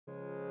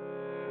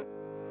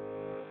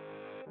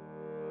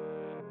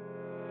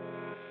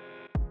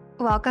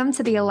Welcome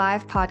to the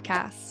Alive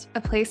Podcast,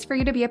 a place for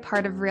you to be a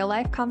part of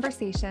real-life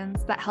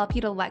conversations that help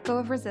you to let go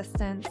of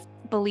resistance,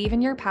 believe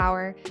in your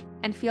power,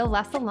 and feel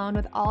less alone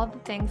with all of the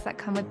things that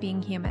come with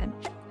being human.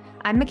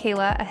 I'm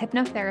Michaela, a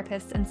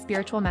hypnotherapist and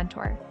spiritual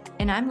mentor.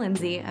 And I'm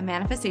Lindsay, a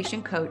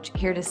manifestation coach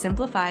here to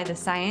simplify the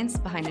science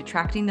behind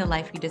attracting the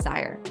life you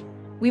desire.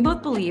 We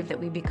both believe that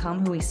we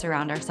become who we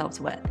surround ourselves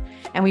with,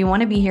 and we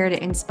want to be here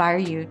to inspire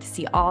you to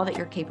see all that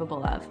you're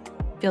capable of.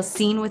 Feel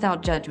seen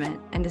without judgment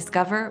and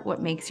discover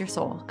what makes your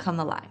soul come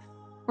alive.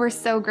 We're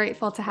so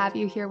grateful to have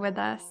you here with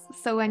us.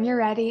 So when you're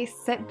ready,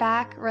 sit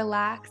back,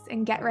 relax,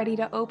 and get ready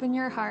to open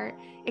your heart,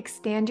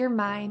 expand your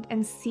mind,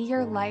 and see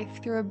your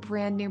life through a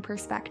brand new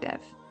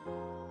perspective.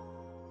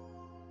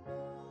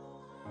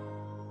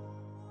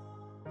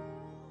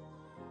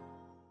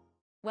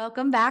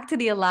 Welcome back to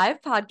the Alive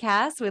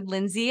Podcast with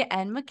Lindsay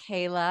and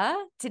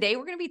Michaela. Today,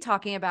 we're going to be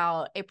talking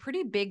about a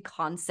pretty big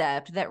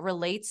concept that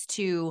relates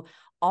to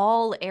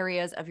all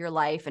areas of your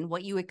life and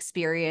what you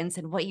experience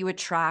and what you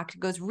attract. It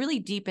goes really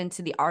deep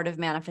into the art of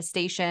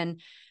manifestation.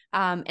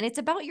 And it's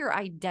about your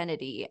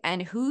identity,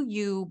 and who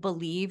you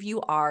believe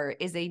you are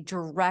is a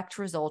direct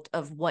result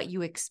of what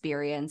you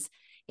experience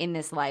in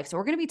this life. So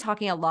we're going to be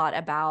talking a lot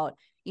about,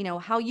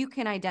 how you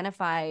can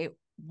identify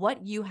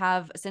what you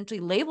have essentially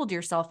labeled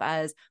yourself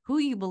as, who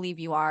you believe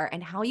you are,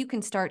 and how you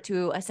can start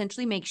to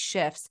essentially make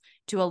shifts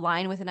to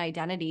align with an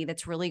identity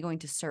that's really going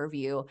to serve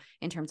you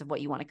in terms of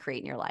what you want to create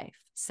in your life.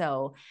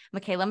 So,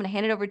 Michaela, I'm going to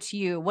hand it over to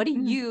you. What do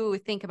you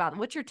think about,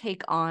 what's your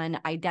take on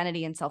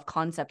identity and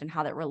self-concept and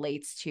how that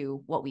relates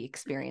to what we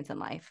experience in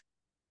life?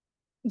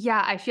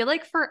 Yeah, I feel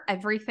like for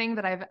everything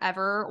that I've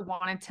ever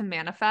wanted to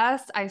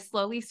manifest, I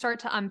slowly start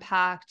to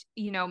unpack,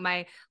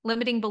 my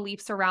limiting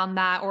beliefs around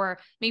that, or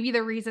maybe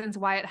the reasons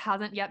why it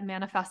hasn't yet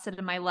manifested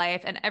in my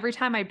life. And every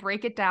time I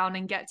break it down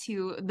and get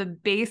to the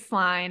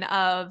baseline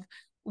of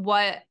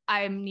what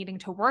I'm needing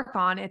to work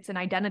on, it's an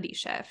identity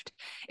shift.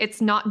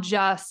 It's not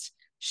just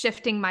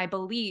shifting my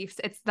beliefs.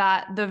 It's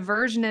that the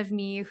version of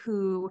me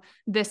who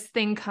this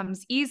thing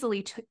comes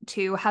easily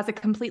to has a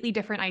completely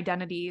different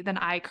identity than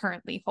I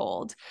currently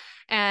hold.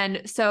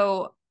 And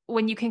so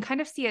when you can kind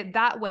of see it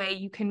that way,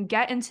 you can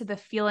get into the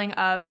feeling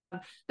of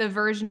the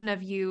version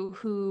of you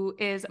who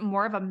is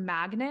more of a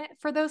magnet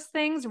for those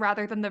things,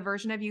 rather than the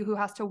version of you who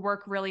has to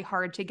work really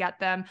hard to get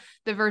them,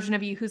 the version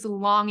of you who's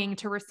longing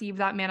to receive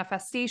that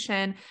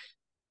manifestation,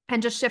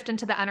 and just shift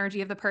into the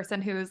energy of the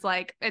person who's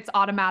like, it's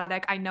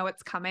automatic. I know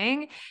it's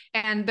coming.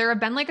 And there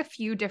have been like a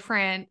few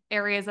different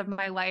areas of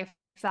my life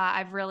that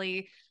I've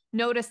really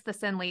noticed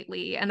this in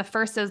lately. And the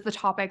first is the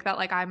topic that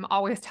I'm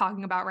always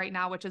talking about right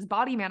now, which is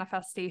body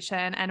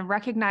manifestation, and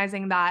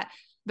recognizing that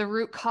the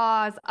root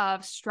cause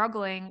of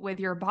struggling with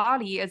your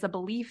body is a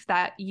belief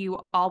that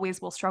you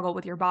always will struggle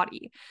with your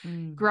body.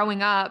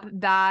 Growing up,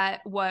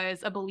 that was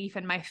a belief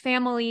in my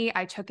family.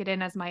 I took it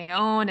in as my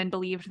own and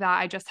believed that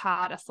I just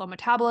had a slow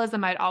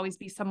metabolism. I'd always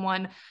be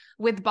someone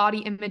with body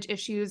image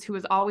issues who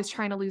was always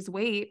trying to lose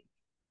weight.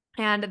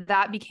 And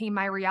that became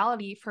my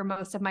reality for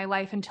most of my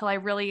life, until I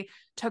really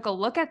took a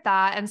look at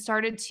that and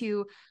started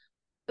to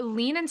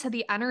lean into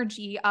the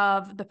energy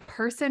of the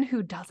person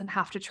who doesn't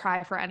have to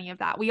try for any of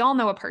that. We all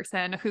know a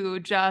person who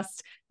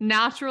just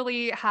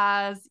naturally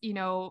has,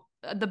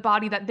 the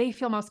body that they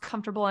feel most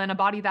comfortable in, a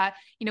body that,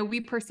 we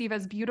perceive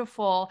as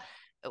beautiful.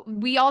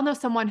 We all know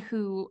someone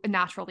who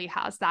naturally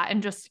has that,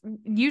 and just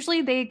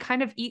usually they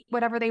kind of eat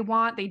whatever they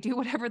want. They do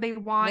whatever they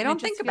want. They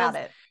don't think about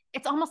it.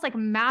 It's almost like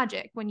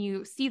magic when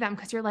you see them,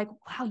 because you're like,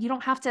 wow, you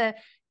don't have to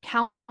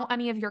count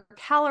any of your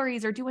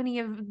calories or do any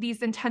of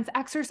these intense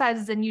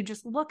exercises, and you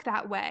just look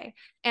that way.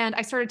 And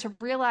I started to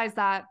realize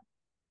that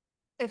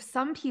if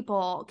some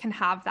people can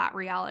have that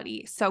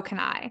reality, so can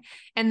I.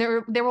 And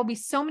there will be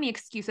so many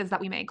excuses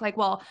that we make, like,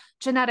 well,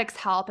 genetics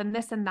help and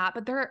this and that,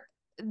 but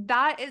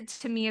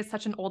to me is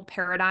such an old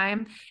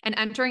paradigm. And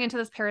entering into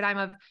this paradigm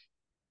of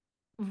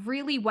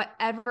really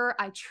whatever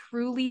I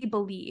truly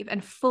believe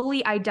and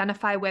fully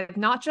identify with,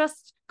 not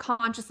just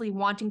consciously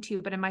wanting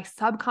to, but in my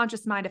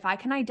subconscious mind, if I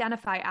can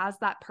identify as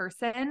that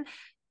person,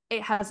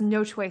 it has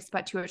no choice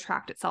but to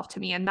attract itself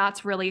to me. And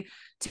that's really,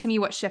 to me,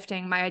 what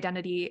shifting my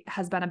identity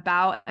has been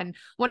about. And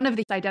one of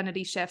the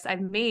identity shifts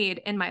I've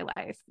made in my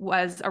life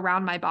was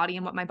around my body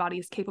and what my body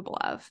is capable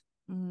of.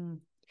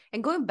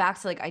 And going back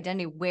to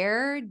identity,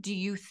 where do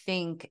you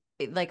think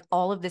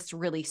all of this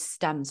really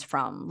stems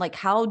from?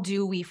 How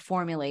do we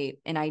formulate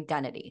an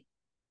identity?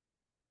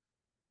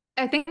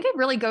 I think it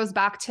really goes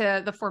back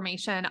to the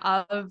formation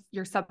of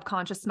your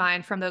subconscious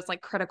mind from those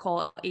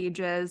critical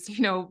ages,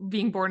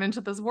 being born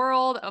into this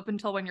world up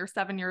until when you're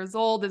 7 years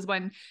old is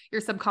when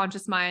your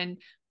subconscious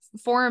mind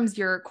forms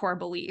your core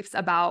beliefs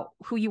about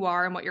who you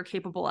are and what you're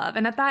capable of.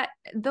 And at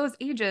those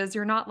ages,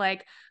 you're not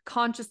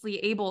consciously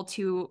able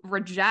to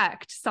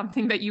reject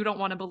something that you don't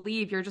want to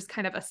believe. You're just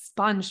kind of a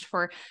sponge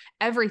for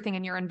everything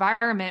in your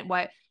environment,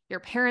 what your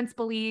parents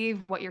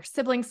believe, what your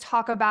siblings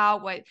talk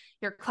about, what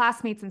your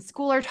classmates in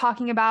school are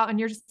talking about. And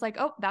you're just like,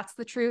 oh, that's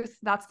the truth.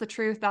 That's the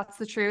truth. That's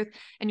the truth.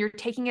 And you're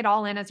taking it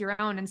all in as your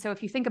own. And so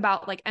if you think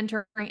about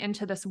entering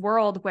into this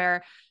world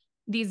where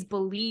these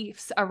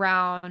beliefs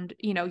around,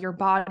 you know, your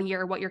body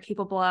or what you're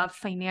capable of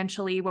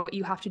financially, what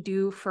you have to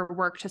do for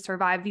work to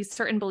survive, these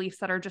certain beliefs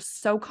that are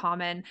just so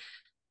common,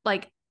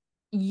 like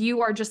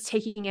you are just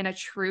taking in a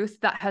truth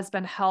that has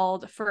been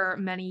held for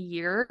many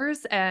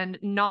years and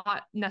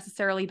not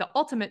necessarily the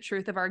ultimate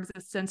truth of our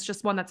existence,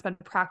 just one that's been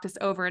practiced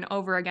over and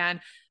over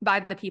again by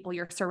the people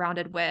you're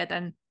surrounded with.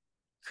 And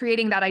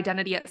creating that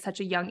identity at such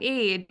a young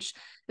age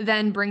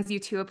then brings you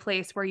to a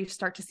place where you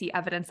start to see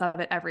evidence of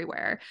it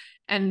everywhere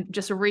and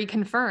just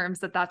reconfirms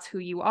that that's who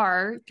you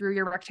are through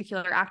your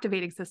reticular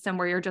activating system,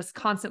 where you're just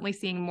constantly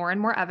seeing more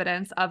and more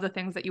evidence of the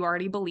things that you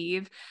already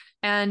believe,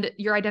 and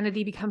your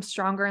identity becomes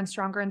stronger and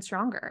stronger and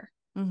stronger.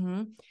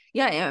 Mm-hmm.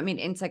 Yeah. I mean,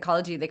 in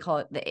psychology, they call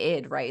it the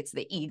id, right? It's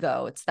the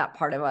ego. It's that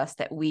part of us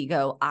that we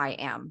go, I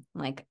am.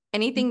 Like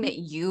anything that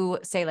you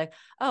say, like,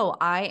 oh,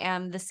 I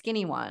am the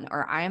skinny one,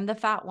 or I am the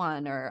fat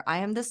one, or I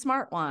am the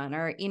smart one,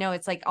 or, you know,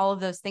 it's like all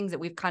of those things that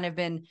we've kind of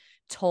been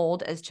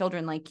told as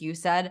children. Like you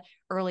said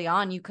early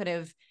on, you could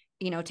have,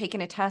 you know, taken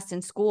a test in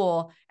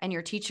school and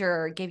your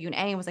teacher gave you an A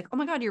and was like, oh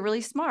my God, you're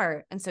really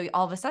smart. And so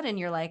all of a sudden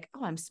you're like,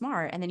 oh, I'm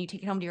smart. And then you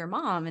take it home to your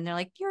mom and they're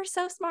like, you're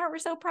so smart. We're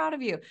so proud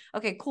of you.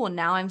 Okay, cool.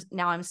 Now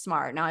I'm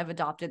smart. Now I've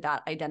adopted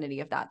that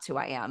identity of that's who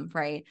I am.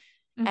 Right.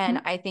 Mm-hmm.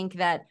 And I think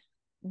that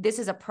this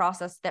is a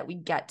process that we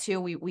get to,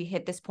 we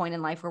hit this point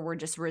in life where we're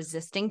just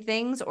resisting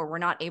things, or we're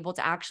not able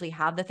to actually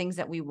have the things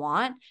that we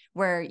want,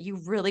 where you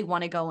really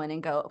want to go in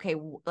and go, okay,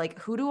 like,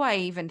 who do I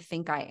even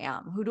think I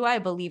am? Who do I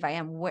believe I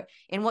am?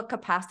 In what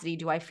capacity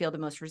do I feel the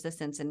most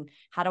resistance? And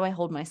how do I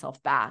hold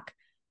myself back?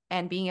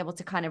 And being able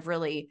to kind of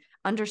really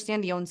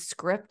understand the own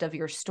script of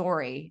your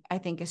story, I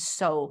think is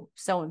so,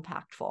 so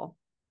impactful.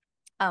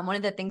 One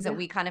of the things that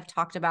we kind of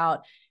talked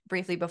about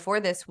briefly before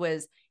this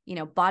was, you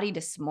know, body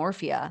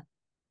dysmorphia,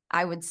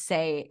 I would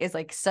say, is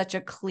like such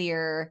a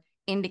clear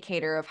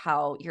indicator of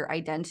how your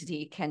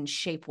identity can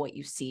shape what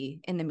you see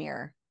in the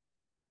mirror.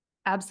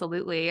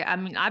 Absolutely. I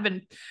mean, I've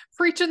been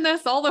preaching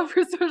this all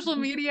over social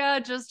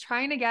media, just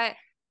trying to get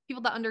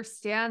people to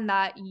understand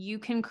that you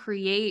can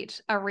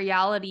create a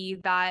reality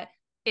that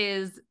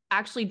is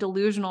actually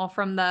delusional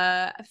from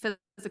the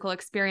physical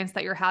experience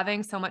that you're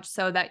having, so much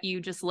so that you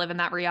just live in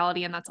that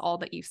reality and that's all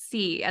that you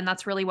see. And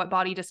that's really what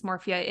body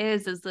dysmorphia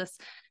is this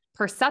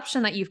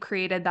perception that you've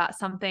created that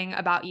something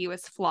about you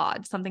is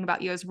flawed, something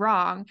about you is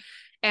wrong.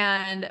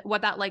 And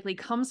what that likely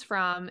comes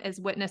from is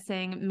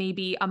witnessing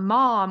maybe a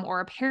mom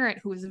or a parent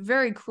who is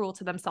very cruel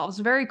to themselves,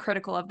 very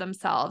critical of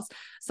themselves,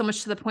 so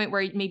much to the point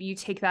where maybe you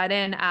take that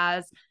in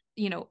as,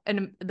 you know,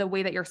 and the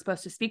way that you're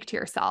supposed to speak to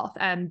yourself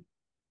and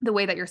the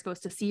way that you're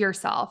supposed to see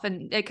yourself.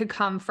 And it could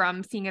come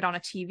from seeing it on a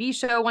TV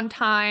show one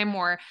time,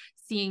 or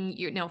seeing,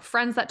 you know,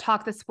 friends that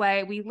talk this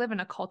way. We live in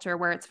a culture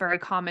where it's very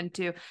common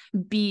to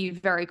be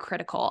very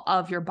critical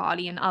of your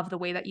body and of the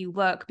way that you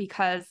look,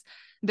 because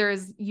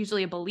there's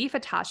usually a belief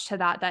attached to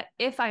that, that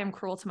if I am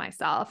cruel to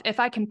myself, if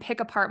I can pick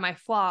apart my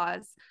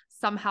flaws,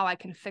 somehow I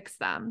can fix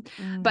them.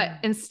 But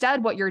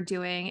instead, what you're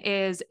doing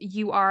is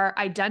you are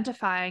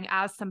identifying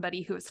as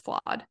somebody who is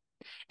flawed.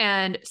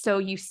 And so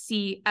you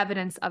see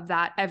evidence of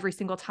that every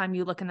single time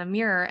you look in the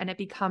mirror, and it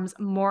becomes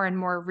more and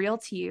more real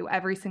to you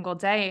every single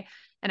day.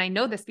 And I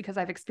know this because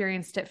I've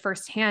experienced it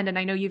firsthand, and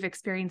I know you've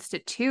experienced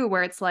it too,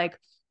 where it's like,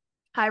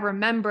 I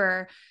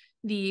remember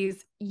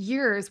these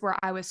years where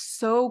I was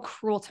so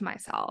cruel to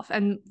myself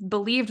and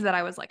believed that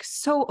I was like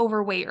so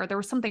overweight, or there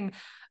was something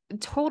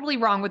totally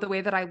wrong with the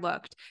way that I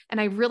looked. And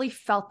I really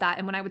felt that.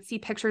 And when I would see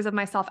pictures of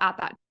myself at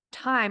that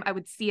time, I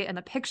would see it in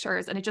the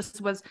pictures, and it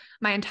just was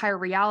my entire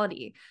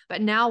reality.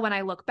 But now when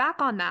I look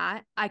back on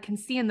that, I can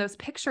see in those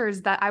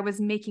pictures that I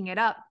was making it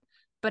up,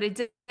 but it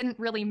didn't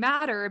really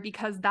matter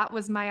because that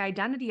was my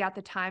identity at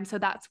the time. So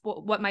that's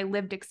what my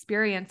lived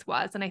experience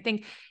was. And I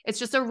think it's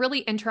just a really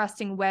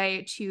interesting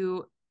way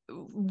to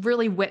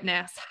really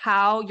witness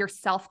how your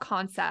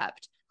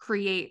self-concept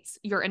creates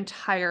your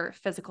entire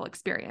physical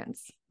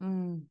experience.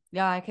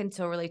 Yeah, I can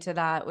so relate to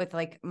that with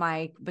like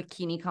my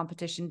bikini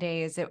competition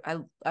days. I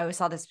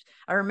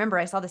remember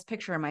I saw this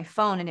picture on my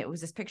phone, and it was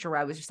this picture where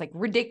I was just like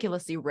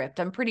ridiculously ripped.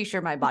 I'm pretty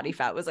sure my body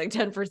fat was like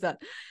 10%.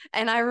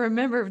 And I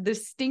remember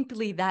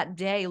distinctly that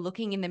day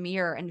looking in the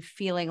mirror and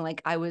feeling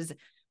like I was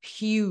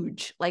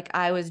huge, like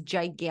I was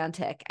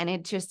gigantic. And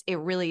it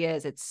really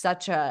is. It's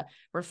such a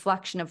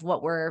reflection of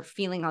what we're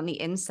feeling on the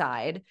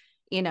inside,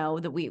 you know,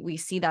 that we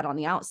see that on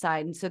the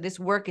outside. And so this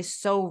work is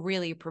so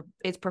really,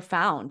 it's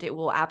profound. It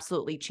will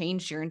absolutely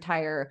change your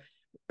entire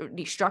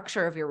the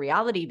structure of your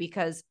reality,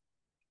 because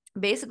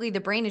basically the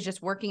brain is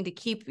just working to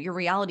keep your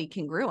reality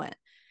congruent.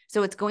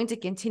 So it's going to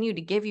continue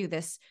to give you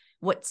this,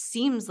 what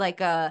seems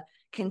like a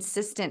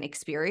consistent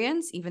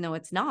experience, even though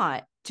it's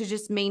not, to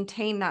just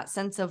maintain that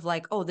sense of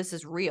like, oh, this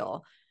is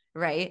real.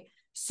 Right.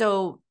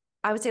 So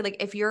I would say, like,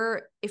 if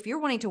you're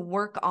wanting to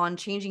work on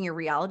changing your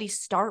reality,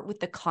 start with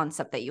the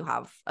concept that you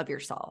have of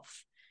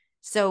yourself.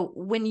 So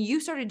when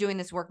you started doing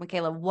this work,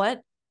 Michaela,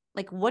 what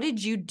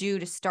did you do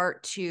to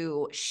start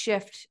to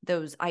shift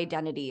those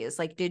identities?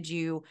 Like, did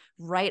you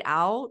write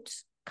out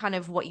kind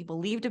of what you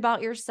believed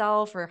about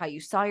yourself or how you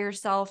saw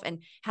yourself?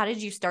 And how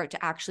did you start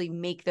to actually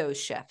make those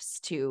shifts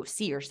to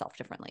see yourself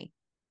differently?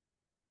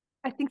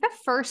 I think the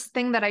first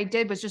thing that I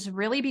did was just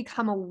really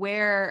become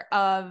aware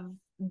of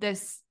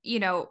this,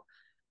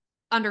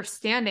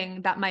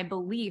 understanding that my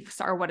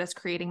beliefs are what is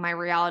creating my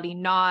reality,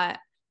 not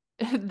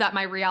that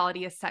my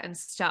reality is set in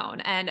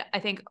stone. And I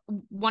think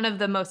one of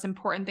the most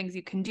important things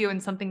you can do,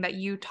 and something that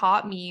you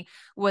taught me,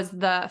 was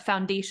the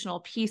foundational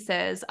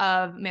pieces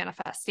of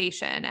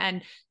manifestation,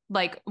 and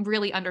like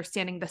really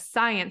understanding the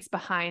science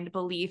behind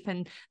belief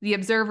and the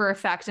observer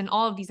effect and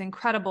all of these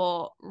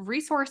incredible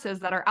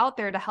resources that are out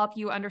there to help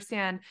you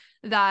understand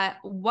that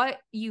what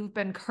you've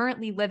been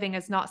currently living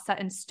is not set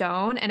in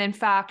stone. And in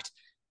fact,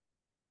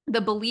 the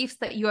beliefs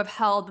that you have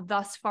held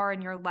thus far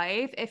in your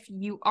life, if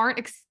you aren't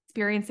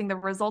experiencing the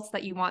results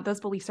that you want, those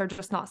beliefs are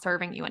just not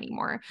serving you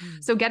anymore.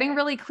 So getting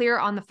really clear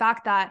on the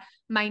fact that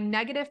my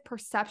negative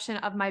perception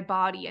of my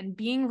body and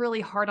being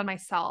really hard on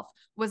myself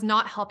was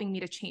not helping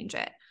me to change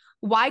it.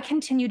 Why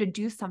continue to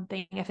do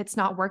something if it's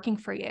not working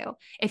for you?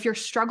 If you're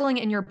struggling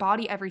in your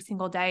body every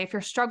single day, if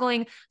you're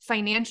struggling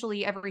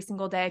financially every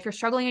single day, if you're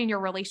struggling in your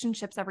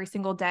relationships every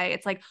single day,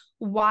 it's like,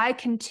 why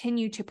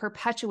continue to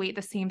perpetuate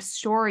the same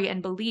story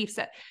and beliefs?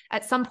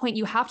 At some point,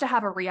 you have to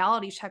have a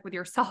reality check with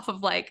yourself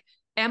of like,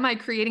 am I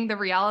creating the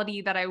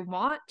reality that I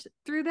want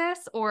through this?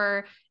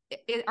 Or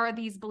are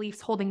these beliefs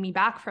holding me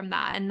back from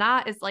that? And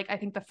that is like, I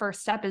think the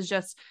first step is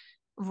just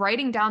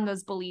writing down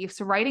those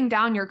beliefs, writing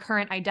down your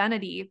current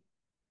identity,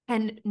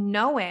 and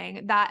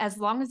knowing that as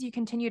long as you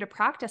continue to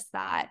practice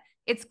that,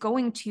 it's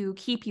going to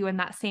keep you in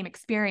that same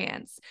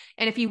experience.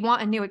 And if you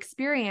want a new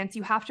experience,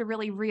 you have to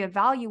really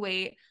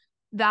reevaluate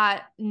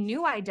that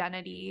new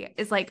identity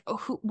is like,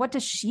 what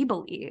does she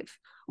believe?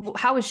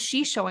 How is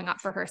she showing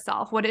up for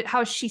herself?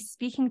 How is she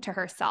speaking to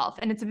herself?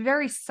 And it's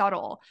very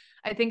subtle.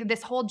 I think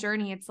this whole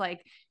journey, it's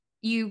like,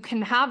 you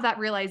can have that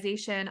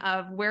realization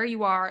of where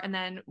you are and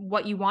then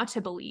what you want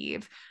to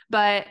believe.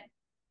 But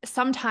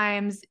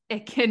sometimes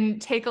it can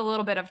take a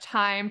little bit of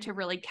time to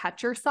really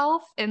catch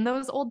yourself in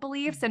those old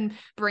beliefs and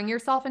bring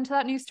yourself into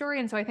that new story.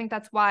 And so I think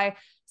that's why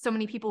so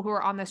many people who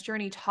are on this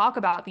journey talk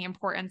about the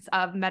importance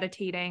of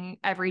meditating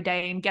every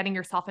day and getting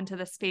yourself into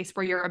the space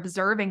where you're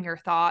observing your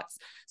thoughts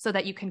so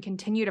that you can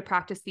continue to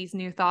practice these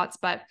new thoughts.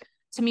 But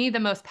to me, the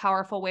most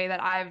powerful way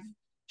that I've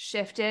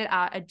shifted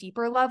at a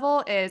deeper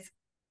level is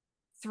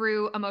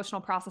through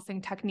emotional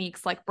processing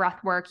techniques like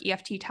breath work,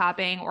 EFT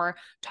tapping, or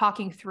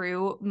talking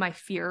through my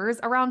fears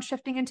around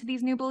shifting into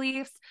these new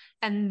beliefs,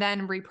 and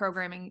then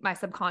reprogramming my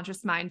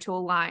subconscious mind to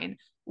align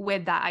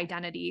with that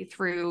identity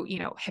through,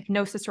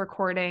 hypnosis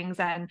recordings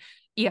and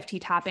EFT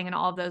tapping and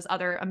all of those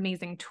other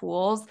amazing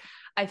tools.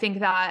 I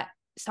think that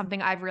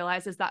something I've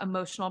realized is that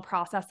emotional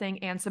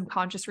processing and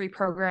subconscious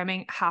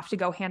reprogramming have to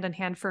go hand in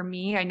hand for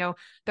me. I know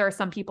there are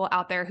some people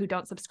out there who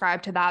don't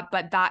subscribe to that,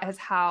 but that is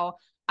how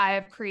I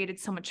have created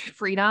so much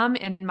freedom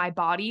in my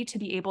body to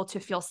be able to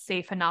feel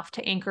safe enough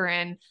to anchor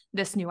in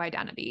this new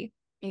identity.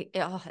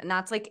 And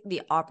that's like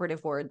the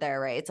operative word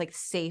there, right? It's like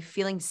safe,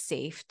 feeling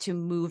safe to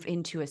move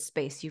into a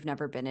space you've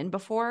never been in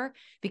before,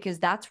 because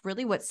that's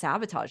really what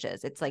sabotage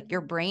is. It's like your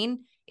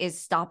brain is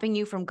stopping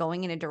you from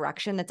going in a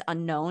direction that's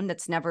unknown,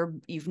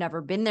 you've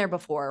never been there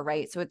before,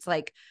 right? So it's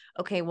like,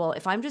 okay, well,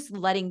 if I'm just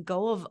letting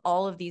go of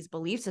all of these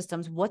belief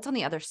systems, what's on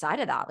the other side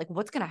of that? Like,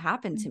 what's going to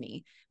happen to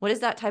me? What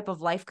is that type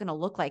of life going to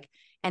look like?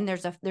 And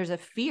there's a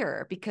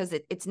fear because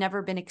it's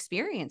never been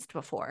experienced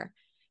before.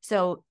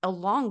 So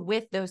along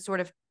with those sort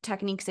of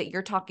techniques that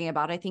you're talking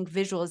about, I think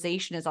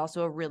visualization is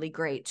also a really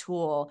great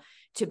tool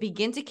to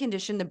begin to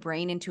condition the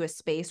brain into a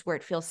space where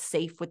it feels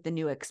safe with the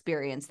new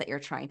experience that you're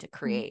trying to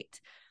create.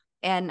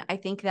 And I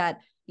think that,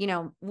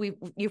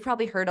 you've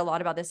probably heard a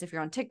lot about this if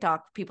you're on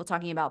TikTok, people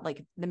talking about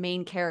like the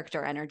main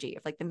character energy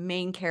of like the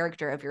main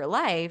character of your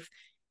life.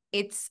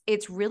 It's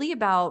really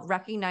about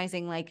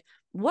recognizing like,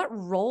 what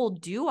role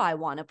do I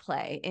want to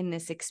play in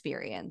this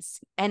experience?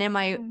 And am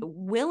I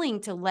willing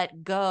to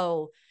let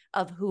go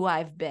of who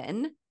I've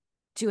been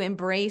to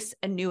embrace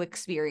a new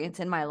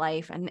experience in my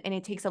life? And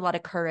it takes a lot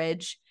of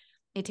courage.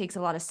 It takes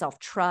a lot of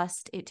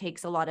self-trust. It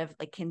takes a lot of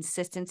like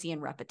consistency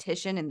and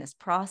repetition in this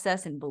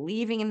process and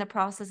believing in the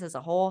process as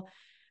a whole.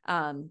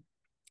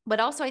 But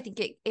also I think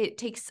it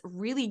takes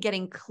really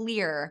getting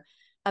clear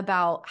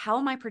about how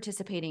am I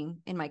participating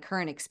in my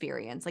current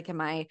experience? Like, am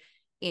I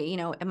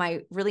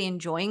really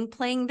enjoying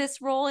playing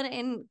this role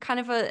in kind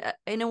of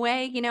in a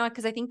way,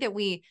 because I think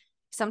that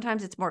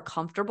sometimes it's more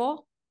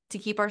comfortable to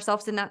keep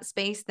ourselves in that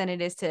space than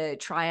it is to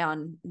try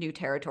on new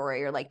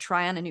territory or like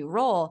try on a new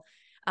role.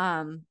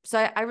 So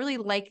I really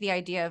like the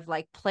idea of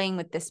like playing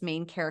with this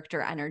main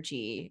character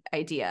energy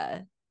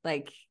idea.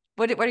 Like,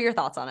 what are your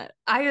thoughts on it?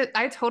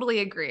 I totally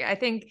agree. I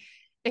think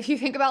if you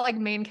think about like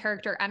main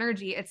character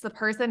energy, it's the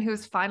person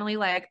who's finally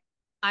like,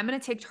 I'm going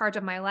to take charge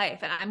of my life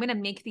and I'm going to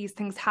make these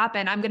things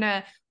happen. I'm going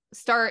to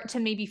start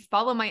to maybe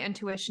follow my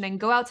intuition and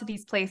go out to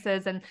these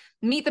places and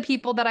meet the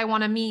people that I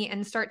want to meet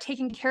and start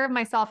taking care of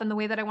myself in the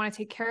way that I want to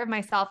take care of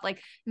myself.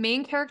 Like,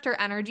 main character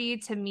energy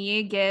to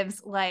me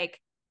gives like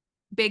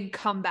big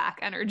comeback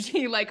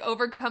energy, like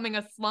overcoming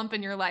a slump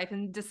in your life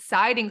and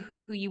deciding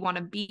who you want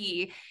to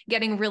be,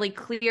 getting really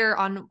clear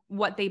on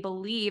what they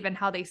believe and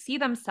how they see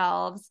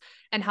themselves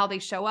and how they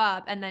show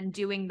up, and then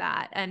doing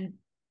that. And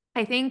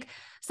I think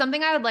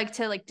something I would like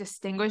to like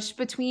distinguish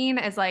between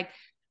is like,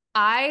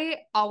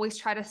 I always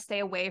try to stay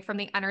away from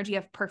the energy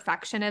of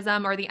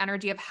perfectionism or the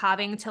energy of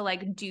having to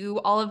like do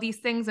all of these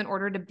things in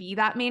order to be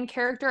that main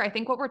character. I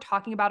think what we're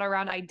talking about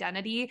around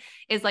identity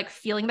is like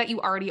feeling that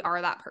you already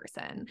are that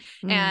person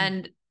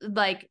and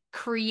like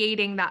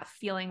creating that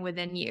feeling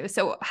within you.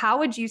 So how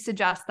would you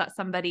suggest that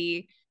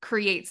somebody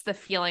creates the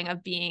feeling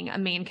of being a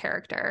main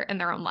character in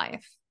their own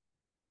life?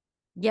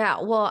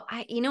 Yeah. Well,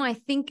 I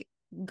think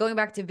going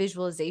back to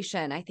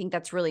visualization, I think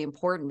that's really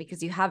important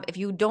because if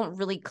you don't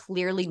really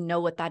clearly know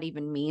what that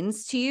even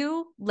means to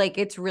you, like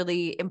it's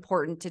really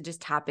important to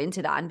just tap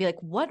into that and be like,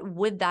 what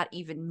would that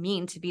even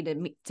mean to be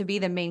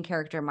the main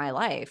character in my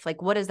life?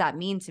 Like, what does that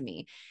mean to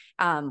me?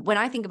 When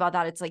I think about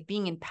that, it's like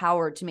being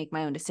empowered to make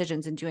my own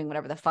decisions and doing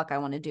whatever the fuck I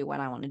want to do when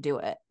I want to do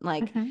it.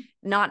 Like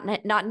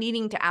not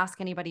needing to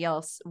ask anybody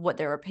else what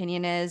their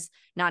opinion is,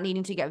 not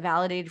needing to get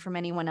validated from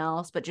anyone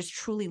else, but just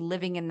truly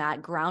living in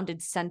that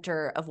grounded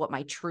center of what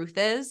my truth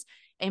is,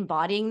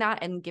 embodying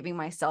that and giving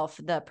myself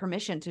the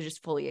permission to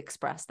just fully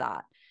express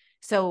that.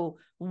 So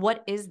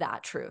what is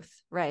that truth,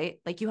 right?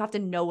 Like you have to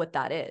know what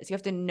that is. You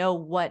have to know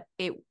what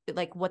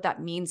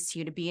that means to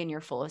you to be in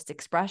your fullest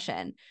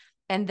expression.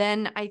 And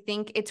then I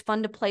think it's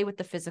fun to play with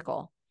the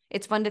physical.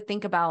 It's fun to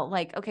think about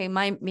like, okay,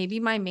 maybe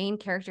my main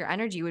character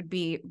energy would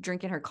be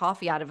drinking her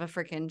coffee out of a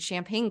freaking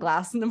champagne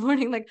glass in the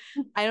morning. Like,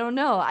 I don't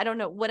know.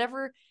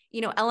 Whatever,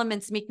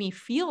 elements make me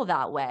feel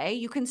that way.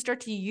 You can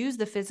start to use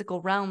the physical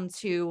realm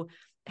to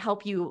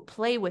help you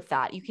play with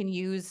that. You can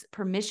use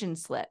permission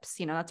slips.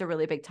 That's a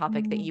really big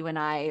topic that you and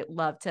I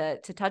love to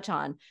touch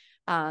on.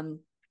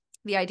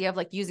 The idea of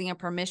like using a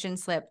permission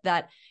slip,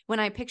 that when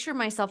I picture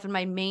myself in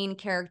my main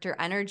character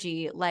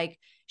energy, like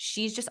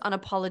she's just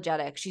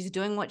unapologetic. She's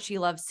doing what she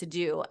loves to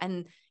do.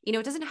 And,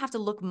 it doesn't have to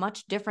look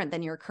much different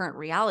than your current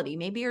reality.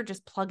 Maybe you're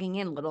just plugging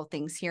in little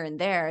things here and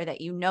there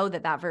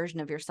that that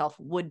version of yourself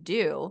would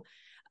do.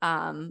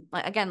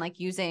 Like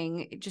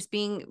using, just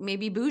being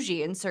maybe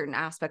bougie in certain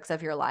aspects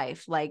of your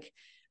life. Like,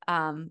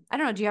 I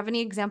don't know. Do you have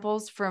any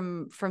examples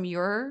from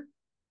your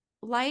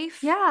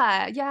life?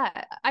 Yeah.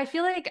 I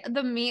feel like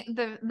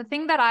the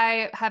thing that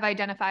I have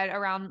identified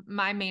around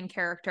my main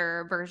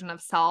character version of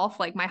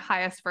self, like my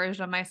highest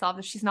version of myself,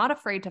 is she's not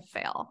afraid to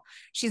fail.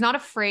 She's not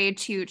afraid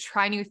to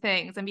try new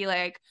things and be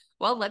like,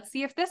 well, let's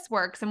see if this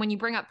works. And when you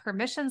bring up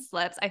permission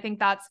slips, I think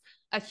that's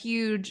a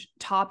huge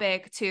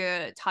topic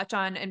to touch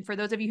on. And for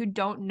those of you who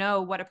don't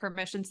know what a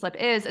permission slip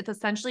is, it's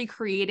essentially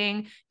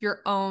creating your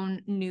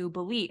own new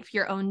belief,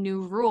 your own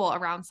new rule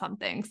around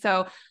something.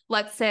 So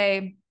let's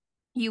say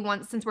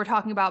since we're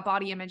talking about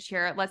body image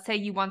here, let's say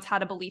you once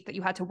had a belief that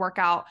you had to work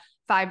out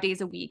 5 days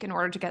a week in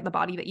order to get the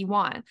body that you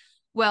want.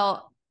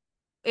 Well,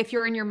 if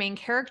you're in your main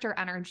character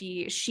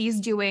energy, she's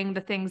doing the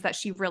things that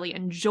she really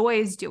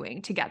enjoys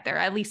doing to get there,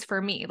 at least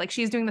for me. Like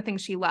she's doing the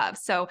things she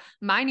loves. So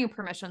my new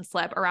permission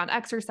slip around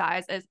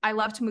exercise is I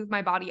love to move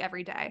my body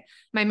every day.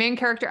 My main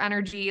character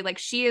energy, like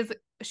she is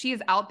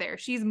out there.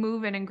 She's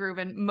moving and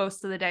grooving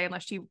most of the day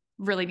unless she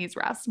really needs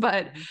rest.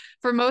 But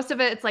for most of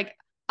it, it's like,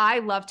 I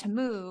love to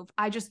move.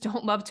 I just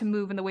don't love to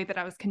move in the way that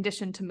I was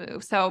conditioned to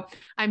move. So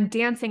I'm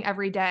dancing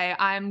every day.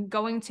 I'm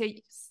going to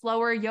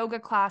slower yoga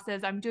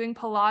classes. I'm doing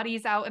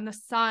Pilates out in the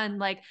sun.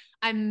 Like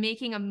I'm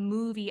making a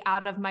movie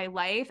out of my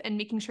life and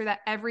making sure that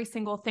every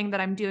single thing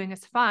that I'm doing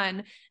is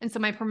fun. And so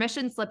my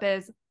permission slip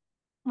is,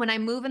 when I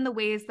move in the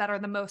ways that are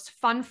the most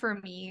fun for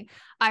me,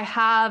 I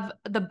have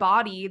the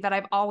body that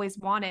I've always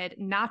wanted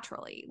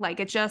naturally.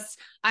 Like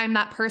I'm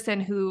that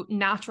person who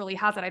naturally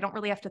has it. I don't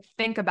really have to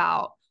think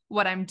about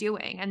what I'm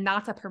doing. And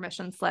that's a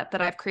permission slip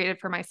that I've created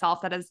for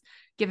myself that has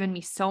given me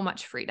so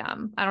much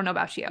freedom. I don't know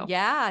about you.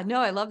 Yeah, no,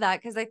 I love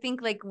that. Cause I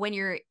think like when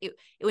you're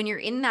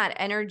in that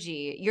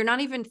energy, you're not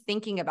even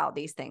thinking about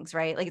these things,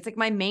 right? Like, it's like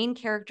my main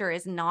character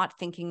is not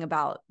thinking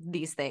about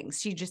these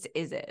things. She just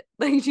is it.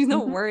 Like she's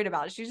not worried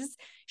about it.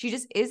 She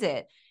just is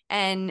it.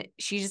 And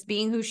she's just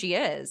being who she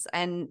is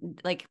and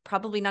like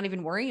probably not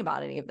even worrying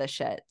about any of this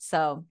shit.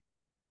 So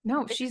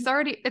no,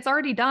 it's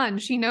already done.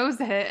 She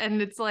knows it.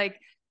 And it's like,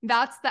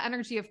 that's the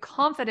energy of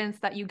confidence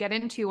that you get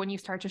into when you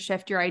start to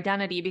shift your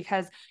identity,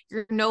 because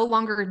you're no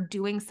longer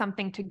doing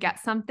something to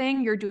get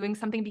something. You're doing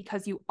something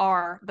because you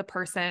are the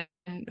person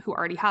who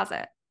already has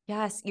it.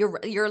 Yes,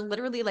 you're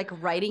literally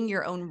like writing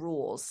your own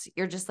rules.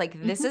 You're just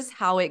like, this is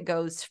how it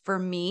goes for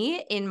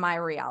me in my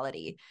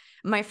reality.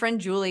 My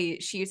friend Julie,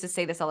 she used to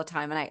say this all the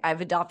time, and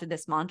I've adopted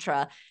this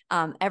mantra.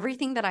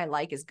 Everything that I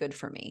like is good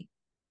for me.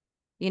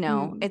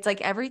 It's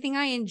like everything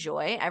I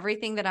enjoy,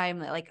 everything that I'm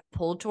like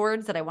pulled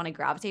towards, that I want to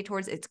gravitate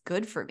towards, it's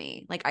good for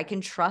me. Like I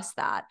can trust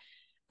that.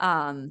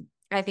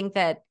 I think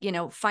that,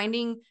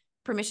 finding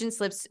permission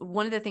slips,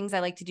 one of the things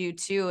I like to do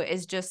too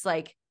is just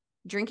like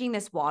drinking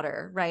this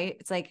water, right?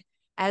 It's like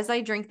as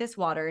I drink this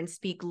water and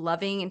speak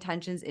loving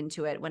intentions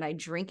into it, when I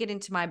drink it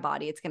into my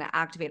body, it's going to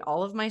activate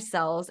all of my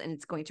cells and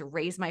it's going to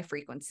raise my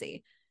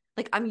frequency.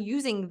 Like I'm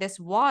using this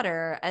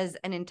water as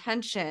an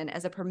intention,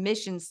 as a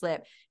permission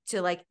slip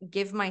to like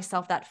give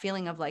myself that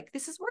feeling of like,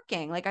 this is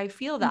working. Like I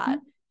feel that.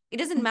 It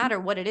doesn't matter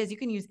what it is. You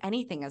can use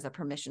anything as a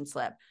permission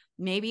slip.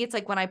 Maybe it's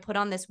like when I put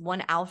on this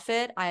one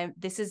outfit,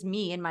 this is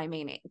me in my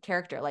main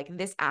character. Like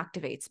this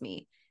activates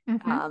me.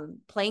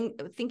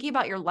 Thinking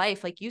about your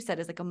life, like you said,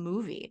 is like a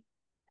movie,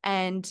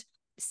 and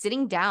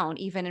sitting down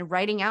even and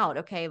writing out,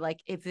 okay, like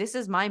if this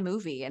is my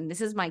movie and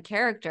this is my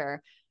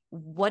character,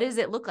 what does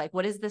it look like?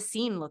 What does the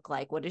scene look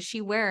like? What is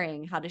she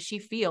wearing? How does she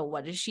feel?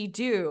 What does she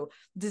do?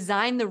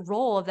 Design the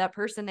role of that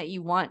person that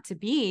you want to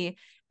be,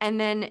 and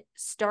then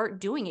start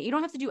doing it. You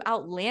don't have to do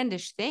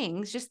outlandish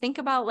things. Just think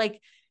about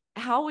like,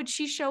 how would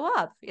she show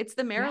up? It's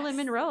the Marilyn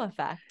Monroe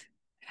effect.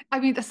 I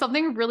mean,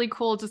 something really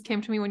cool just came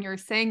to me when you were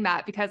saying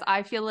that, because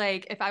I feel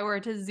like if I were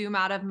to zoom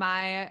out of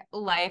my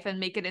life and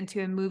make it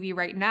into a movie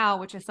right now,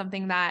 which is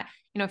something that,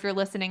 you know, if you're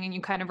listening and you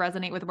kind of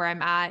resonate with where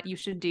I'm at, you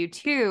should do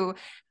too.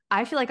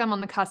 I feel like I'm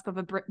on the cusp of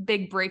a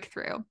big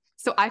breakthrough.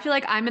 So I feel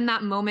like I'm in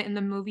that moment in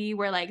the movie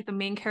where like the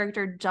main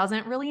character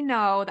doesn't really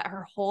know that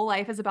her whole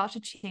life is about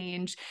to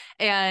change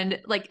and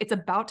like it's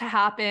about to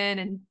happen,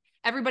 and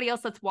everybody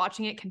else that's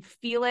watching it can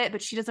feel it,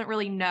 but she doesn't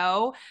really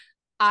know.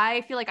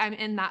 I feel like I'm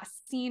in that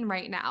scene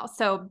right now.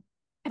 So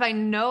if I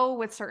know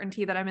with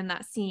certainty that I'm in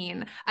that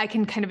scene, I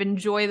can kind of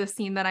enjoy the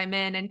scene that I'm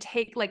in and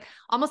take like,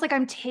 almost like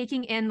I'm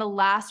taking in the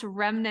last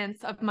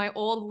remnants of my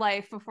old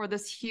life before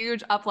this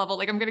huge up level.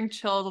 Like I'm getting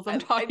chills as I'm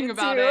talking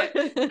about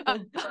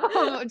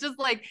it. Just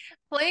like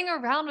playing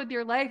around with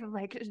your life of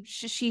like,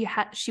 she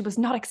was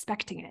not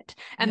expecting it.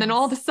 And then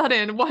all of a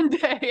sudden one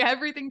day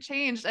everything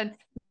changed, and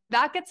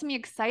that gets me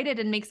excited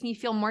and makes me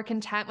feel more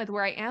content with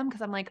where I am,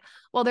 because I'm like,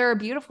 well, there are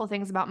beautiful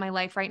things about my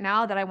life right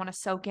now that I want to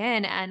soak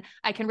in, and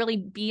I can really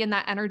be in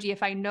that energy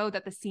if I know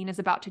that the scene is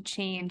about to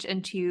change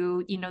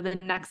into, you know, the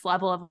next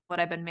level of what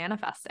I've been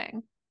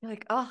manifesting. You're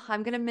like, oh,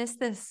 I'm going to miss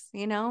this,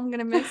 you know, I'm going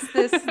to miss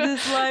this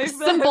life.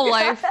 Simple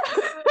life.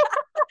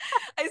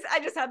 I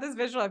just had this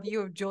visual of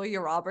you of Julia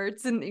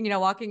Roberts and, you know,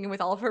 walking in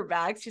with all of her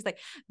bags. She's like,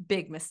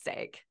 big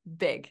mistake,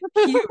 big,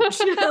 huge.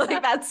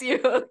 Like that's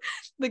you,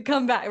 the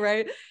comeback,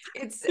 right?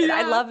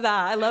 I love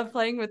that. I love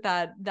playing with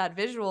that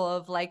visual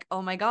of like,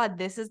 oh my God,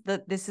 this is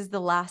the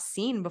last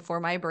scene before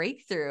my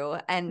breakthrough.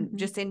 And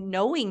just in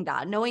knowing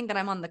that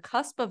I'm on the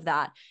cusp of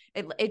that,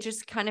 it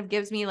just kind of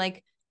gives me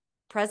like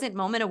present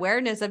moment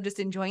awareness of just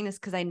enjoying this,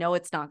 because I know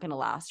it's not going to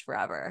last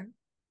forever.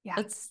 Yeah.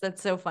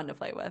 That's so fun to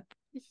play with.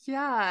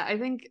 Yeah,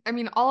 I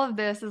mean, all of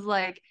this is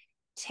like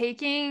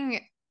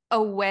taking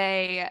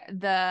away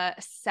the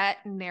set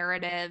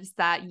narratives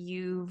that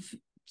you've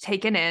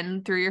taken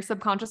in through your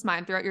subconscious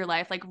mind throughout your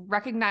life, like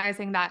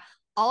recognizing that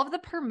all of the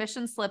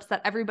permission slips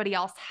that everybody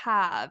else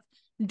have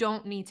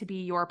don't need to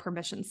be your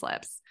permission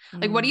slips.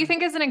 Like, what do you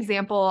think is an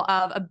example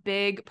of a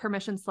big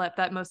permission slip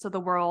that most of the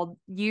world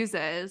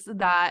uses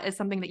that is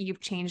something that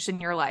you've changed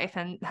in your life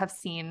and have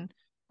seen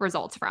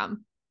results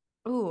from?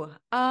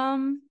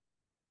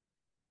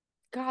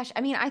 Gosh,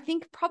 I mean, I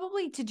think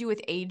probably to do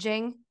with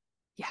aging.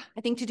 Yeah,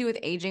 I think to do with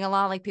aging a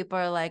lot. Like people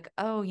are like,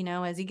 oh, you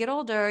know, as you get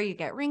older, you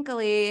get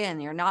wrinkly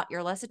and you're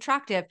less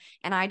attractive.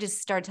 And I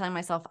just started telling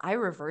myself, I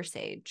reverse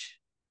age.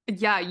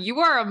 Yeah, you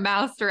are a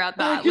master at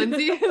that.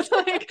 Lindsay is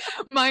like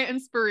my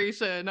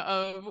inspiration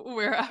of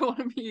where I want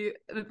to be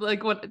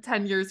like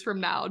 10 years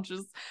from now.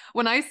 Just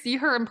when I see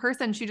her in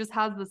person, she just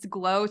has this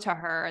glow to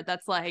her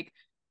that's like,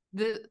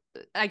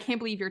 I can't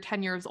believe you're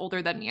 10 years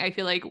older than me. I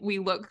feel like we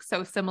look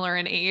so similar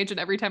in age, and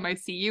every time I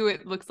see you,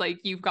 it looks like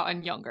you've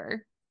gotten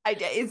younger.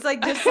 It's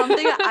like just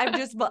something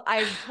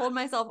I've told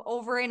myself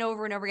over and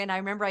over and over again. I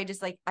remember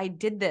I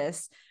did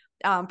this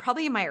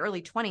probably in my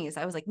early 20s.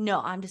 I was like,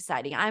 no, I'm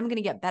deciding I'm going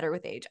to get better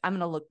with age. I'm going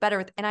to look better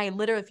with, and I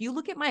literally, if you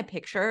look at my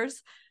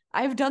pictures,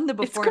 I've done the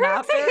before and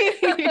after.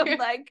 I'm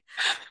like,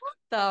 what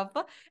the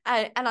fuck?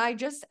 And I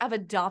just have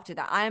adopted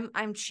that.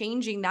 I'm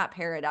changing that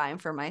paradigm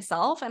for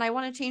myself, and I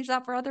want to change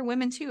that for other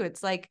women too.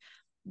 It's like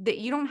that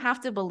you don't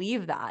have to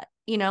believe that,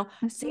 you know.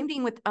 Same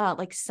thing with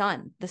like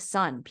the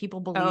sun. People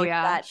believe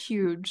that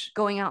huge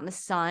going out in the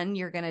sun,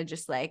 you're gonna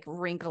just like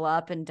wrinkle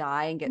up and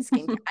die and get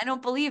skin. I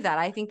don't believe that.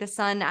 I think the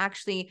sun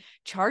actually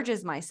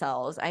charges my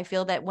cells. I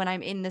feel that when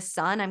I'm in the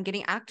sun, I'm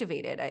getting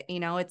activated.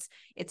 You know, it's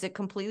a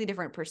completely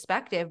different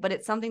perspective, but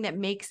it's something that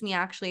makes me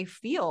actually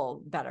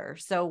feel better.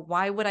 So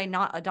why would I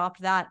not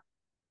adopt that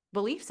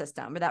belief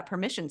system or that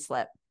permission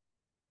slip?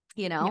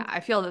 You know? Yeah,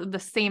 I feel the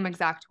same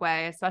exact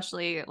way,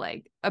 especially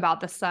like about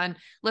the sun.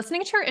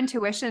 Listening to your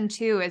intuition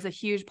too is a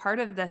huge part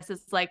of this.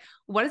 Is like,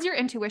 what does your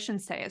intuition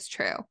say is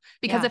true?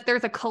 Because if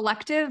there's a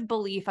collective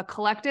belief, a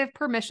collective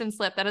permission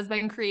slip that has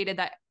been created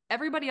that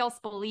everybody else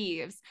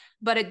believes,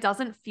 but it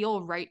doesn't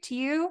feel right to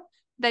you,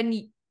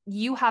 then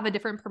you have a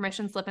different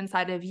permission slip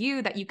inside of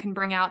you that you can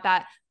bring out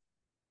that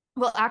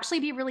will actually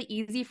be really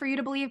easy for you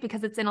to believe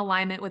because it's in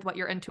alignment with what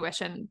your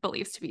intuition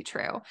believes to be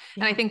true. Yeah.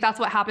 And I think that's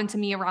what happened to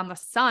me around the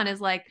sun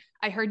is like,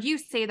 I heard you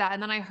say that.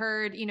 And then I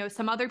heard,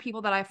 some other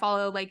people that I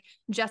follow, like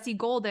Jessie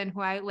Golden, who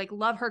I like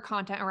love her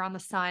content around the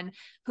sun,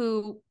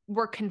 who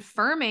were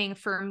confirming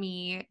for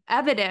me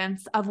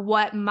evidence of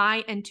what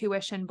my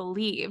intuition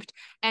believed.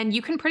 And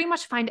you can pretty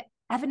much find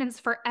evidence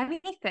for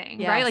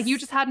anything, right? Like you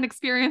just had an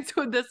experience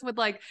with this with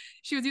like,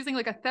 she was using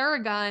like a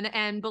Theragun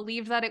and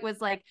believed that it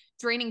was like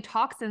draining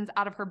toxins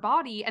out of her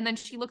body. And then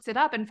she looked it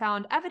up and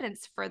found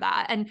evidence for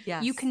that. And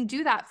you can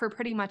do that for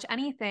pretty much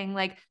anything.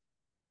 Like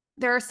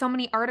there are so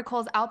many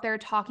articles out there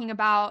talking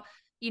about,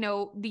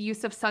 the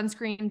use of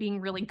sunscreen being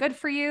really good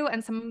for you,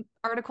 and some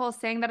articles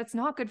saying that it's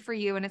not good for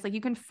you. And it's like, you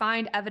can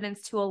find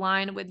evidence to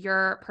align with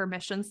your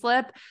permission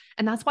slip.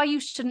 And that's why you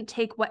shouldn't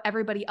take what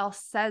everybody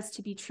else says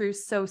to be true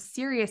so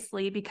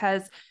seriously,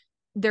 because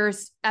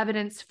there's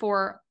evidence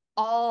for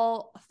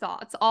all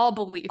thoughts, all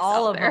beliefs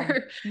all out of there.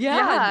 them.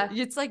 Yeah.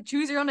 It's like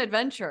choose your own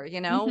adventure,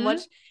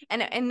 what,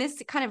 and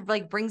this kind of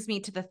like brings me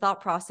to the thought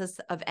process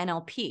of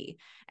NLP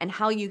and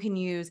how you can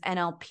use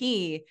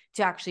NLP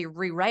to actually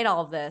rewrite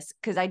all of this.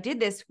 Cause I did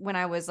this when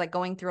I was like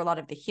going through a lot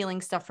of the healing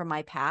stuff from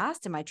my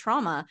past and my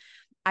trauma.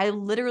 I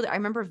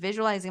remember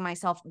visualizing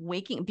myself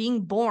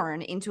being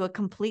born into a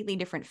completely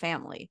different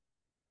family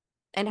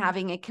and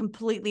having a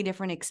completely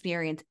different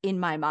experience in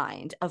my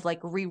mind of like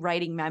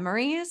rewriting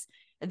memories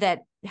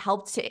that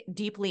helped to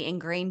deeply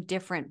ingrain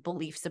different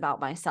beliefs about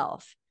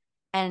myself.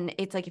 And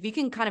it's like, if you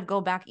can kind of go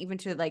back even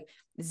to like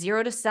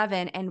 0 to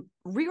 7 and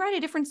rewrite a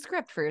different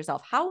script for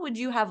yourself, how would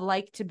you have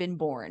liked to been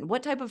born?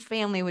 What type of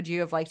family would you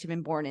have liked to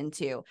been born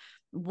into?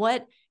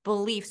 What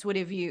beliefs would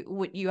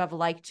you have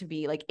liked to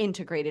be like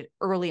integrated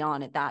early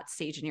on at that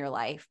stage in your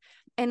life?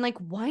 And like,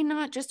 why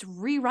not just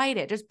rewrite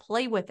it? Just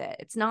play with it.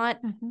 It's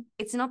not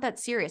that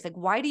serious. Like,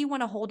 why do you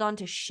want to hold on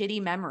to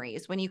shitty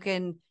memories when you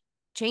can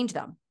change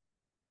them?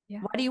 Yeah.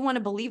 Why do you want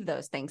to believe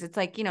those things? It's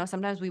like,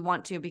 sometimes we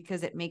want to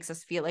because it makes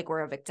us feel like we're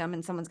a victim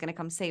and someone's going to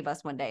come save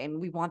us one day. And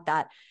we want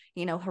that,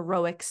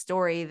 heroic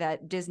story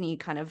that Disney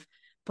kind of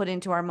put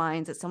into our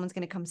minds that someone's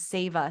going to come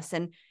save us.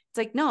 And it's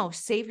like, no,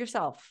 save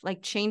yourself,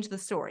 like change the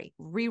story,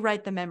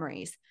 rewrite the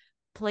memories,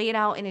 play it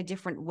out in a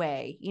different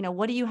way.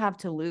 What do you have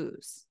to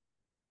lose?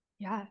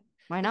 Yeah.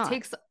 Why not? It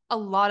takes a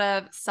lot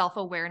of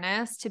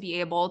self-awareness to be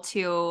able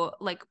to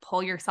like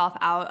pull yourself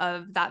out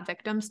of that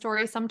victim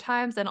story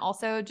sometimes. And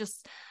also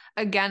just,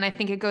 again, I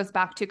think it goes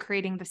back to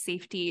creating the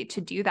safety to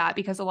do that,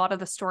 because a lot of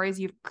the stories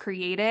you've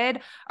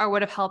created are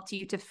what have helped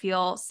you to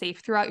feel safe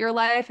throughout your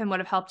life and would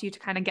have helped you to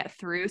kind of get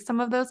through some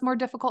of those more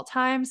difficult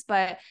times.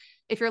 But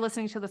if you're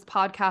listening to this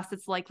podcast,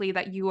 it's likely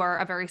that you are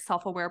a very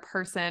self-aware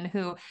person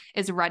who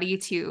is ready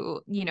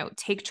to,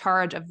 take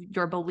charge of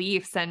your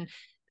beliefs and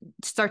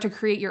start to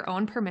create your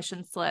own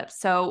permission slip.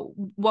 So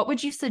what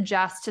would you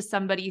suggest to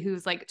somebody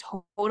who's like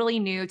totally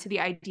new to the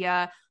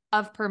idea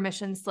of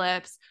permission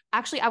slips?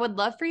 Actually, I would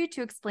love for you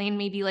to explain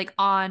maybe like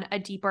on a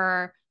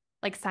deeper,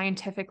 like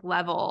scientific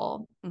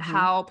level,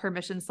 how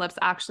permission slips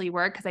actually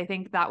work, because I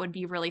think that would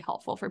be really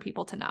helpful for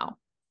people to know.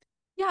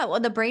 Yeah, well,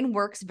 the brain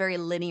works very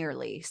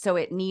linearly. So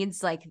it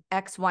needs like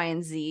X, Y,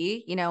 and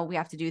Z. We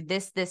have to do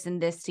this, this,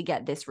 and this to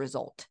get this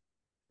result.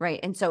 Right.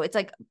 And so it's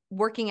like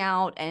working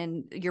out,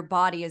 and your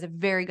body is a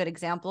very good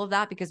example of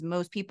that, because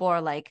most people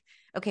are like,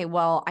 okay,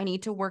 well, I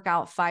need to work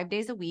out 5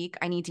 days a week.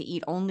 I need to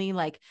eat only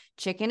like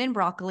chicken and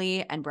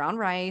broccoli and brown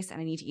rice. And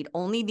I need to eat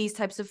only these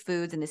types of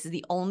foods. And this is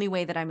the only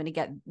way that I'm going to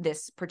get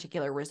this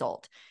particular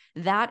result.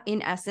 That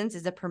in essence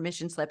is a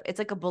permission slip. It's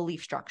like a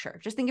belief structure.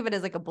 Just think of it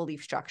as like a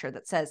belief structure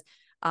that says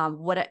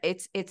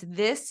it's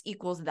this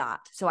equals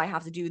that. So I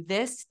have to do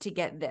this to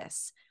get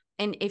this.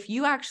 And if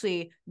you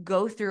actually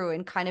go through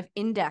and kind of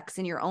index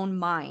in your own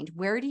mind,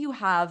 where do you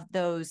have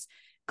those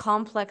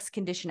complex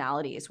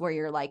conditionalities where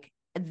you're like,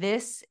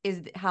 this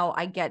is how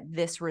I get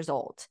this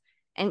result,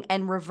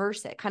 and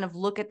reverse it, kind of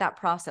look at that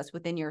process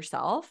within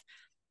yourself,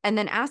 and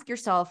then ask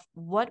yourself,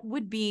 what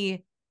would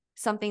be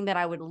something that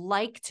I would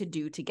like to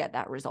do to get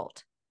that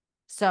result?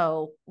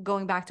 So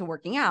going back to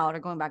working out or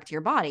going back to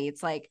your body,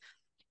 it's like,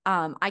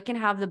 I can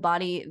have the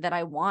body that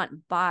I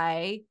want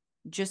by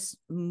just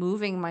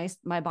moving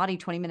my body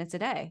 20 minutes a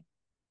day.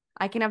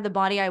 I can have the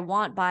body I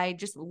want by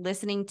just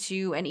listening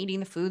to and eating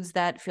the foods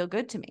that feel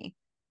good to me.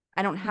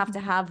 I don't have to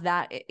have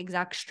that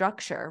exact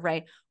structure,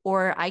 right?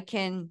 Or I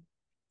can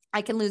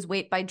lose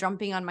weight by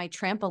jumping on my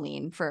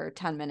trampoline for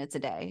 10 minutes a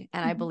day.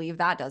 And I believe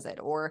that does it.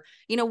 Or,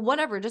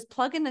 whatever, just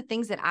plug in the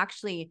things that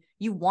actually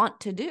you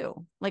want to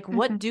do. Like,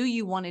 what do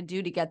you want to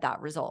do to get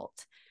that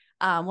result?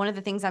 One of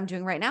the things I'm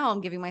doing right now,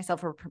 I'm giving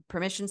myself a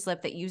permission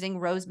slip that using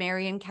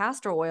rosemary and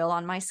castor oil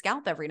on my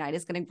scalp every night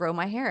is going to grow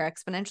my hair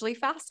exponentially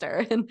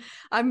faster. And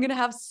I'm going to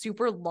have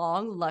super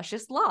long,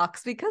 luscious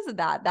locks because of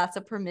that. That's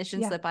a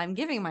permission slip I'm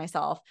giving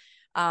myself.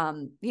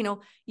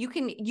 You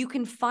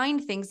can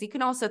find things. You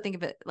can also think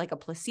of it like a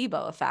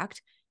placebo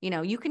effect.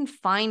 You can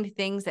find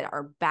things that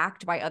are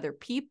backed by other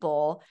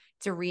people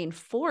to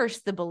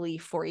reinforce the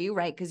belief for you,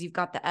 right? Because you've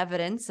got the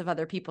evidence of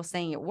other people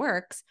saying it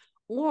works.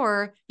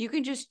 or you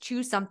can just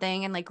choose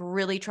something and like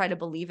really try to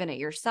believe in it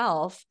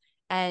yourself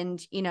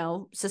and, you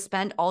know,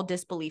 suspend all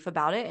disbelief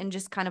about it and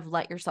just kind of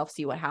let yourself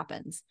see what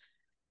happens.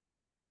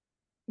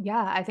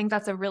 Yeah, I think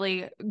that's a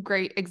really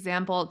great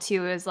example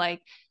too, is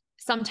like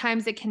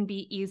sometimes it can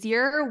be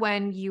easier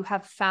when you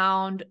have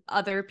found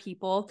other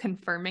people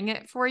confirming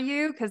it for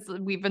you, because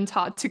we've been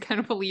taught to kind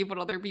of believe what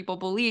other people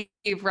believe,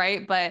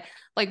 right? But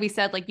like we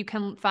said, like you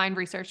can find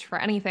research for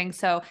anything.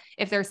 So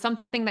if there's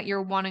something that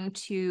you're wanting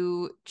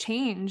to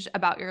change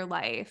about your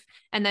life,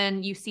 and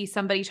then you see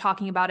somebody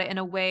talking about it in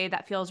a way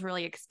that feels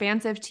really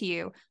expansive to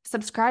you,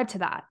 subscribe to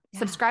that. Yeah.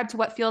 Subscribe to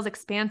what feels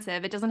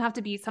expansive. It doesn't have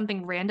to be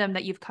something random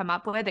that you've come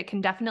up with. It can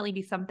definitely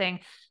be something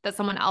that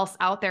someone else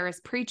out there is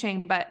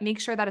preaching, but make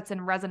sure that it's in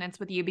resonance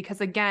with you,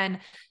 because again,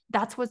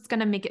 that's what's going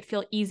to make it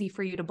feel easy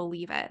for you to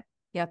believe it.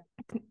 Yep.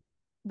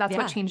 That's Yeah.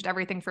 what changed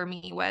everything for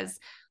me, was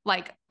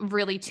like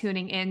really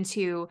tuning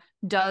into,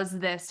 does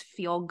this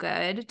feel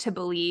good to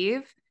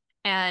believe?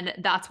 And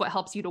that's what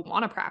helps you to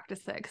want to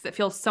practice it, because it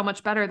feels so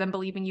much better than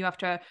believing you have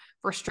to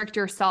restrict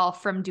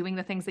yourself from doing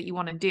the things that you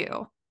want to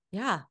do.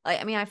 Yeah.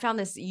 I mean, I found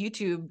this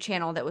YouTube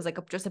channel that was like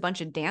just a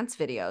bunch of dance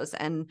videos.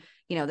 And,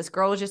 you know, this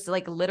girl was just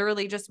like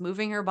literally just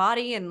moving her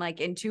body and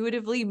like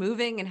intuitively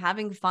moving and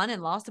having fun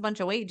and lost a bunch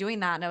of weight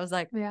doing that. And I was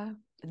like, yeah,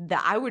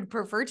 that I would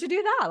prefer to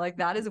do that. Like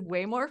that is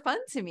way more fun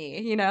to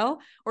me, you know,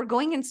 or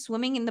going and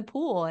swimming in the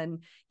pool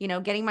and, you know,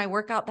 getting my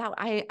workout. That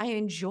I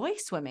enjoy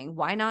swimming.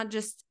 Why not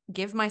just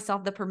give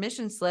myself the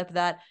permission slip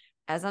that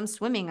as I'm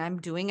swimming, I'm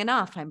doing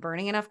enough, I'm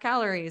burning enough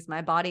calories,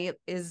 my body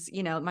is,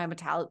 you know, my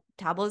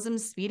metabolism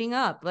is speeding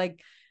up. Like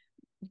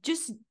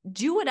just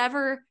do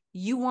whatever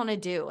you want to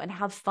do and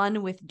have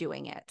fun with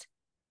doing it.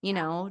 You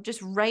know,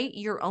 just write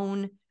your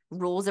own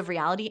rules of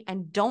reality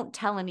and don't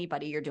tell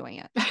anybody you're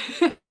doing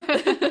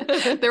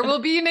it. There will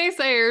be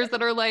naysayers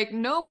that are like,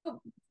 nope,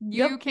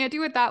 you Yep. can't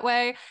do it that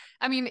way.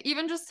 I mean,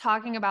 even just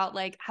talking about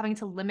like having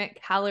to limit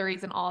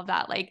calories and all of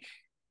that, like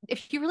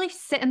if you really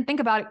sit and think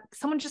about it,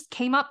 someone just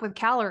came up with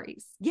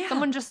calories. Yeah.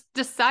 Someone just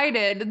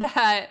decided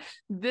that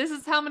this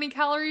is how many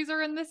calories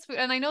are in this food.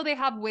 And I know they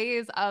have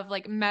ways of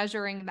like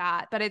measuring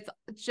that, but it's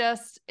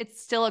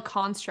still a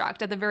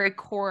construct at the very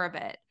core of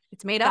it.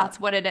 It's made up.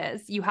 That's what it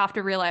is. You have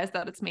to realize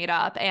that it's made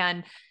up.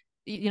 And,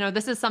 you know,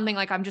 this is something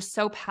like I'm just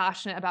so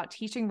passionate about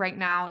teaching right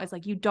now, is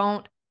like, you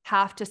don't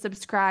have to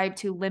subscribe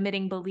to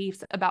limiting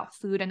beliefs about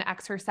food and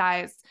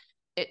exercise.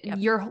 Yep.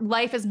 Your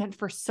life is meant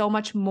for so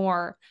much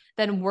more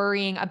than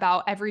worrying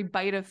about every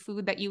bite of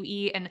food that you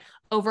eat and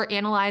over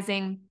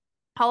analyzing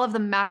all of the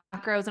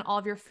macros and all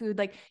of your food.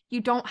 Like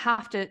you don't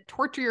have to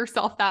torture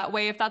yourself that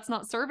way if that's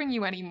not serving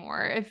you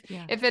anymore.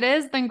 If it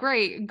is, then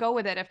great, go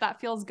with it. If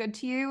that feels good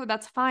to you,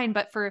 that's fine.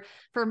 But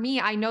for me,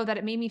 I know that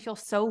it made me feel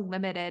so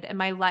limited in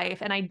my life,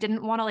 and I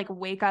didn't want to like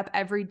wake up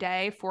every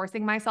day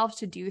forcing myself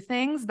to do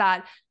things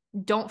that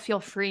don't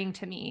feel freeing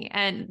to me.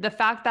 And the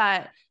fact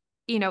that,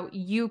 you know,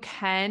 you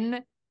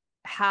can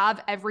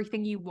have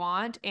everything you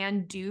want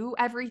and do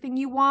everything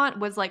you want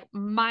was like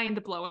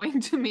mind blowing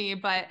to me.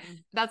 But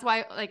that's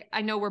why, like,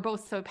 I know we're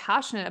both so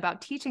passionate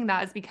about teaching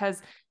that, is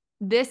because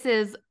this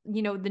is,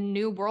 you know, the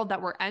new world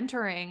that we're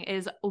entering,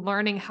 is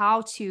learning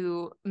how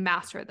to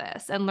master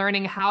this and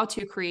learning how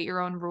to create your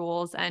own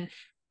rules. And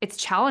it's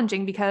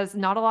challenging because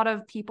not a lot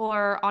of people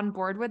are on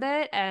board with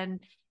it. And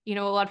you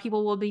know, a lot of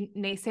people will be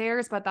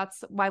naysayers, but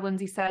that's why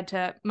Lindsay said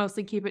to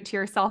mostly keep it to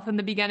yourself in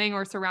the beginning,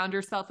 or surround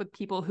yourself with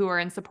people who are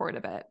in support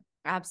of it.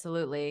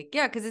 Absolutely.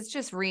 Yeah. Cause it's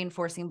just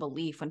reinforcing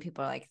belief when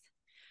people are like,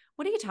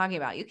 what are you talking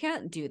about? You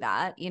can't do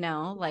that. You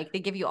know, like they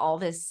give you all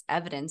this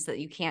evidence that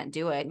you can't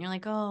do it. And you're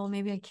like, oh,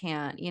 maybe I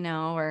can't, you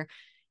know,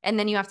 and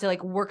then you have to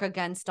like work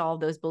against all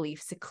those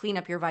beliefs to clean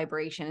up your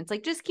vibration. It's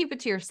like, just keep it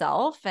to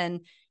yourself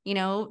and, you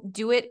know,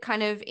 do it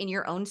kind of in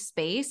your own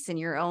space, in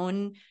your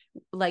own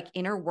like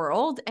inner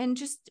world, and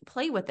just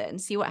play with it and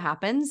see what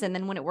happens. And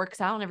then when it works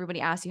out and everybody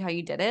asks you how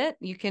you did it,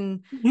 you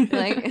can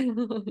like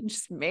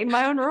just made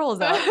my own rules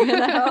up, you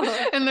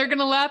know? And they're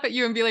gonna laugh at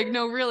you and be like,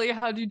 no, really,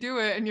 how'd you do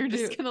it? And you're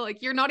just gonna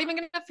like, you're not even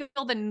gonna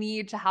feel the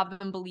need to have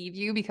them believe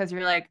you, because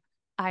you're like,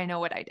 I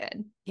know what I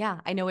did. Yeah,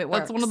 I know it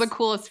works. That's one of the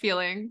coolest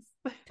feelings.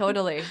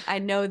 Totally. I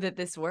know that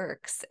this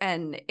works.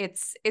 And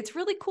it's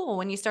really cool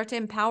when you start to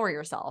empower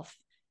yourself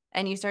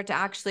and you start to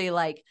actually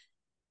like,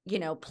 you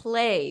know,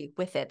 play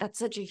with it. That's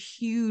such a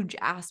huge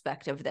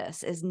aspect of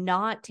this, is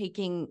not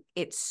taking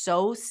it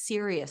so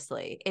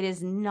seriously. It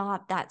is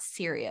not that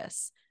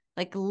serious.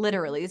 Like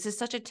literally, this is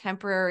such a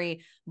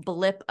temporary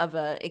blip of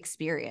a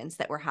experience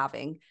that we're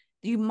having.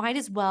 You might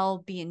as well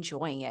be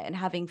enjoying it and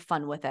having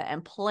fun with it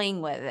and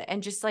playing with it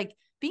and just like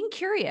being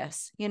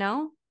curious, you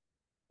know?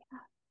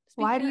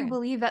 Why do you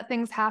believe that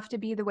things have to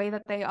be the way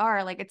that they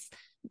are? Like, it's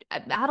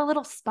add a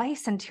little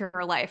spice into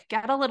your life,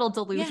 get a little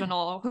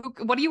delusional.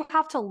 Yeah. What do you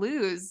have to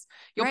lose?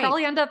 You'll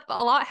probably end up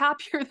a lot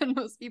happier than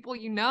most people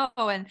you know.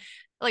 And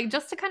like,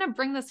 just to kind of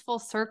bring this full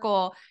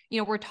circle, you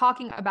know, we're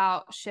talking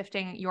about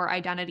shifting your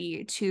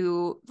identity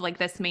to like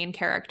this main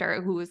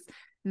character who's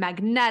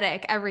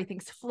magnetic,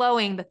 everything's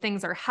flowing, the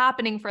things are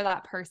happening for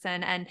that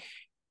person. And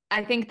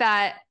I think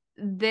that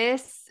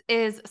this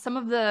is some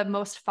of the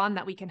most fun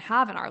that we can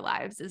have in our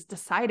lives, is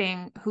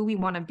deciding who we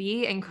want to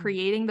be and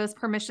creating those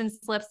permission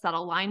slips that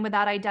align with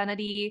that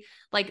identity.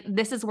 Like,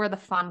 this is where the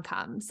fun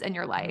comes in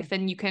your life.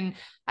 And you can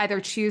either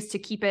choose to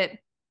keep it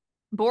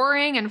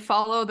boring and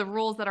follow the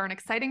rules that aren't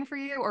exciting for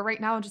you, or right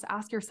now just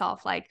ask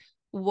yourself, like,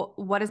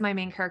 what is my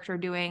main character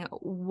doing?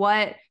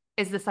 What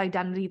is this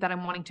identity that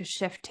I'm wanting to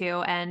shift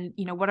to? And,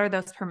 what are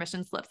those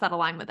permission slips that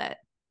align with it?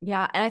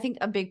 Yeah. And I think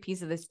a big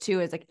piece of this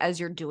too is like, as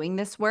you're doing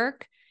this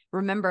work,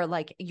 remember,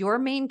 like, your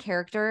main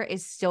character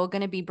is still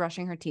going to be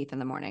brushing her teeth in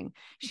the morning.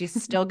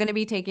 She's still going to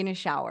be taking a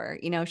shower.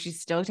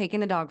 She's still taking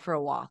the dog for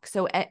a walk.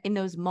 So in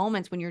those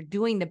moments when you're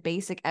doing the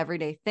basic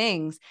everyday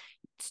things,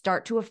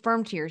 start to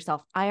affirm to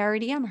yourself, I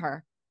already am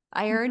her.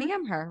 I already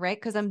am her, right?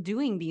 Because I'm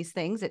doing these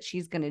things that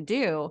she's going to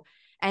do.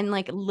 And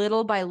like,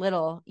 little by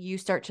little, you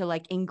start to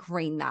like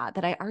ingrain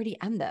that I already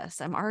am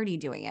this. I'm already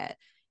doing it,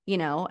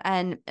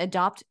 and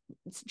adopt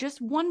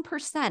just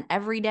 1%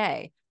 every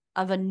day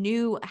of a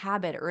new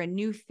habit or a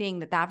new thing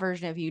that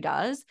version of you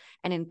does.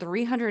 And in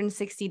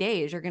 360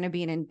 days, you're going to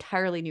be an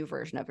entirely new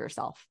version of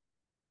yourself.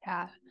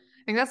 Yeah.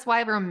 I think that's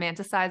why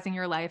romanticizing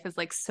your life is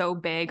like so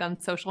big on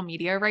social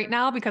media right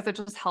now, because it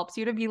just helps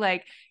you to be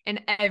like,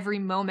 in every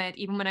moment,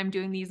 even when I'm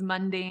doing these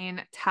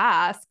mundane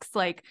tasks,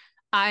 like,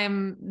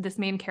 I'm this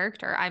main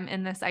character. I'm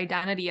in this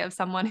identity of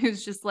someone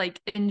who's just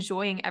like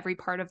enjoying every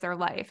part of their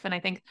life. And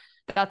I think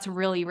that's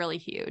really, really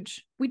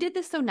huge. We did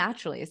this so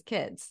naturally as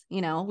kids.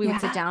 We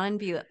would sit down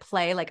and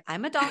play like,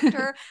 I'm a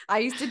doctor. I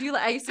used to be the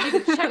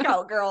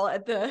checkout girl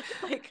at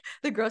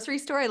the grocery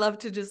store. I love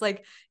to just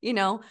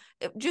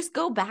just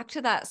go back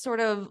to that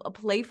sort of a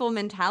playful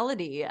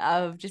mentality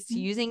of just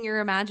using your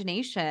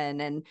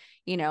imagination and,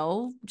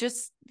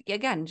 just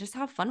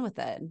have fun with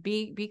it.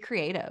 Be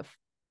creative.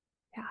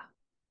 Yeah.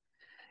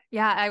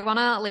 Yeah, I want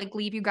to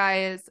leave you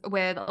guys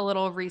with a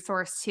little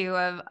resource too,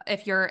 of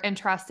if you're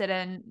interested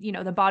in,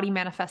 the body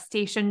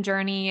manifestation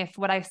journey. If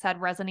what I said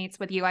resonates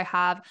with you, I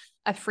have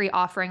a free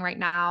offering right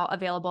now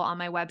available on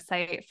my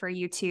website for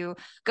you to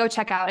go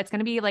check out. It's going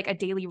to be like a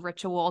daily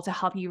ritual to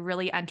help you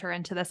really enter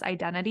into this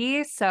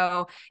identity.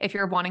 So if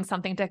you're wanting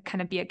something to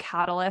kind of be a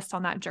catalyst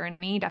on that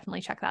journey,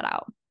 definitely check that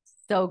out.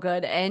 So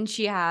good. And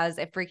she has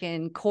a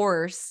freaking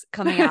course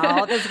coming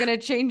out that's going to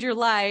change your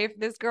life.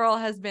 This girl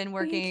has been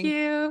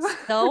working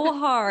so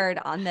hard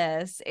on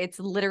this. It's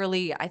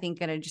literally, I think,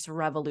 going to just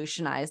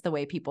revolutionize the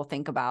way people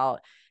think about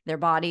their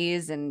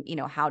bodies and,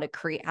 how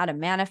to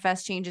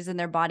manifest changes in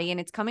their body. And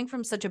it's coming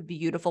from such a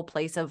beautiful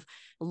place of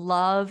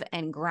love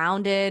and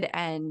grounded,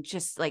 and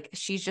just like,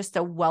 she's just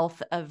a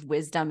wealth of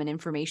wisdom and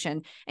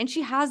information. And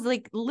she has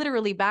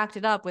literally backed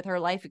it up with her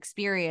life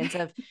experience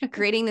of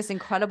creating this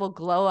incredible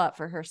glow up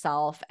for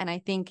herself. And I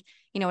think,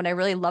 what I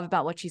really love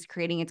about what she's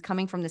creating, it's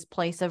coming from this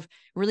place of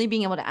really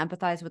being able to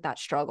empathize with that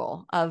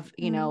struggle of,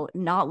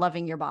 not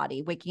loving your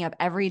body, waking up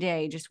every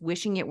day, just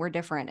wishing it were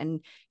different,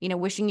 and,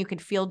 wishing you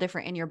could feel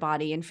different in your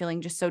body and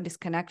feeling just so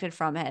disconnected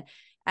from it.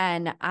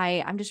 And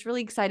I'm just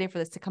really excited for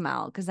this to come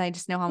out, because I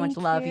just know how much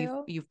love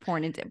you've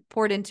poured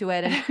into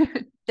it.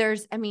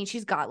 And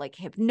she's got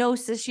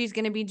hypnosis she's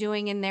going to be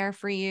doing in there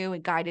for you,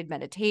 and guided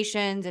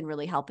meditations, and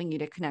really helping you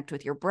to connect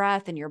with your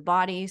breath and your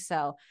body.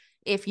 So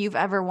if you've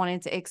ever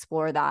wanted to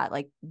explore that,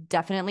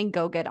 definitely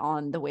go get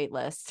on the wait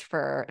list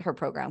for her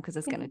program, because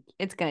it's going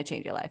to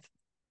change your life.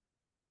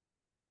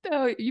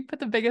 Oh, you put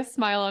the biggest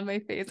smile on my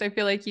face. I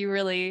feel like you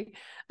really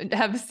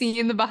have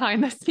seen the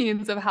behind the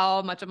scenes of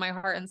how much of my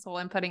heart and soul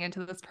I'm putting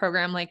into this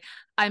program.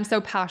 I'm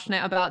so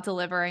passionate about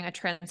delivering a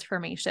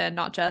transformation,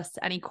 not just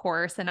any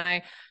course. And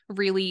I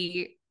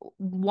really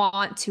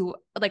want to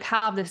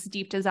have this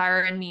deep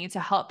desire in me to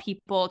help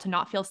people to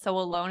not feel so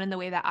alone in the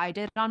way that I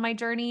did on my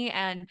journey.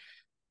 And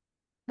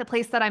the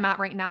place that I'm at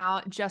right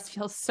now just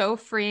feels so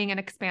freeing and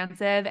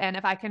expansive. And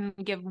if I can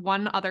give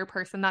one other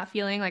person that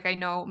feeling, I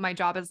know my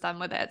job is done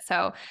with it.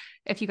 So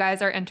if you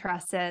guys are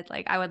interested,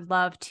 I would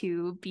love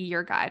to be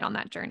your guide on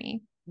that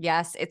journey.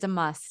 Yes, it's a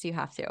must. You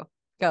have to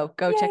go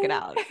check it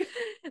out.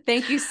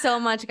 Thank you so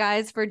much,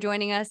 guys, for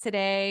joining us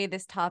today.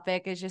 This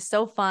topic is just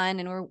so fun.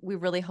 And we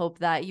really hope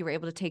that you were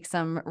able to take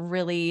some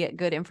really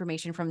good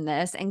information from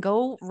this and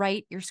go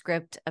write your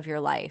script of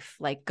your life.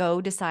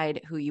 Go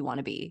decide who you want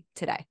to be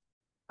today.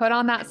 Put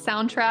on that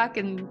soundtrack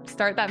and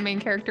start that main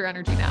character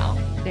energy now.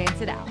 Dance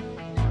it out.